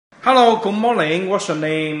Hello, good morning. What's your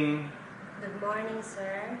name? Good morning,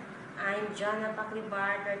 sir. I'm Jonah,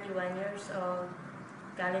 31 years old,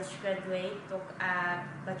 college graduate, took a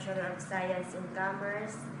Bachelor of Science in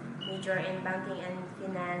Commerce, major in Banking and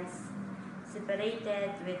Finance,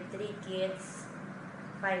 separated with 3 kids,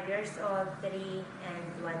 5 years old, 3, and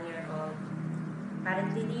 1 year old.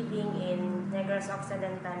 Currently living in Negros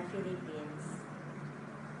Occidental, Philippines.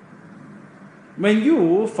 When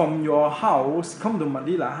you from your house come to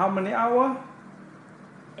Manila, how many hours?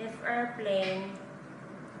 If airplane,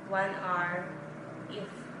 1 hour. If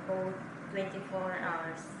boat, 24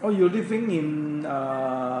 hours. Oh, you're living in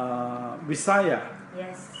Visayas.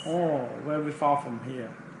 Yes. Oh, very far from here.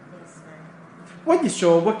 Yes, sir. What is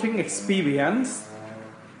your working experience?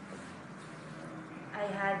 I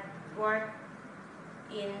had worked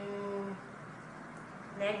in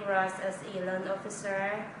Negros as a loan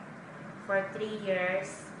officer for 3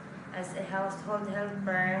 years, as a household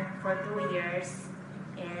helper for 2 years,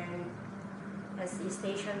 and as a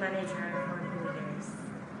station manager for 2 years.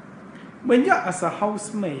 When you're as a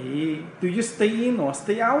housemaid, do you stay in or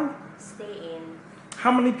stay out? Stay in.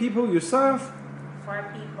 How many people you serve?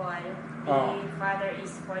 4 people. The Oh. father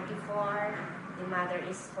is 44, the mother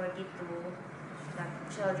is 42, the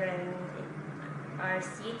children are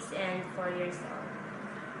 6 and 4 years old.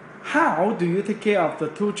 How do you take care of the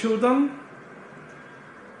 2 children?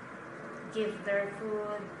 Give their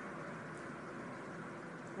food,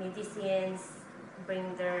 medicines,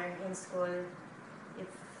 bring their in school,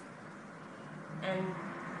 and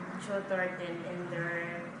tutor them in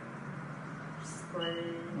their school.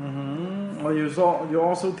 Or you're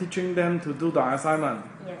also teaching them to do the assignment?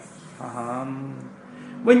 Yes.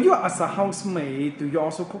 When you as a housemaid, do you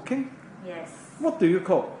also cooking? Yes. What do you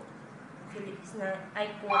cook? I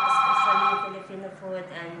cook especially Filipino food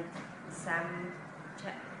and some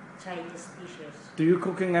Chinese dishes. Do you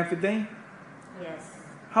cooking every day? Yes.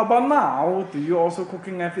 How about now? Do you also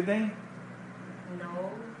cooking every day?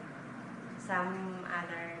 No. Some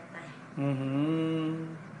other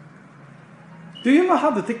time. Do you know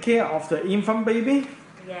how to take care of the infant baby?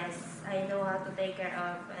 Yes, I know how to take care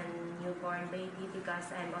of a newborn baby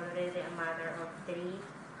because I'm already a mother of 3.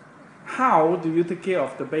 How do you take care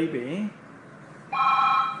of the baby?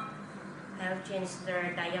 I'll change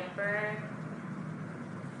their diaper,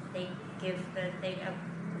 take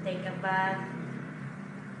a bath.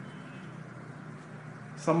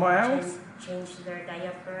 Somewhere else? Change their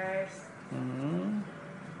diapers.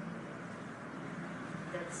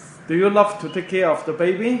 Do you love to take care of the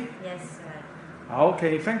baby? Yes, sir.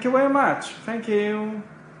 Okay, thank you very much. Thank you.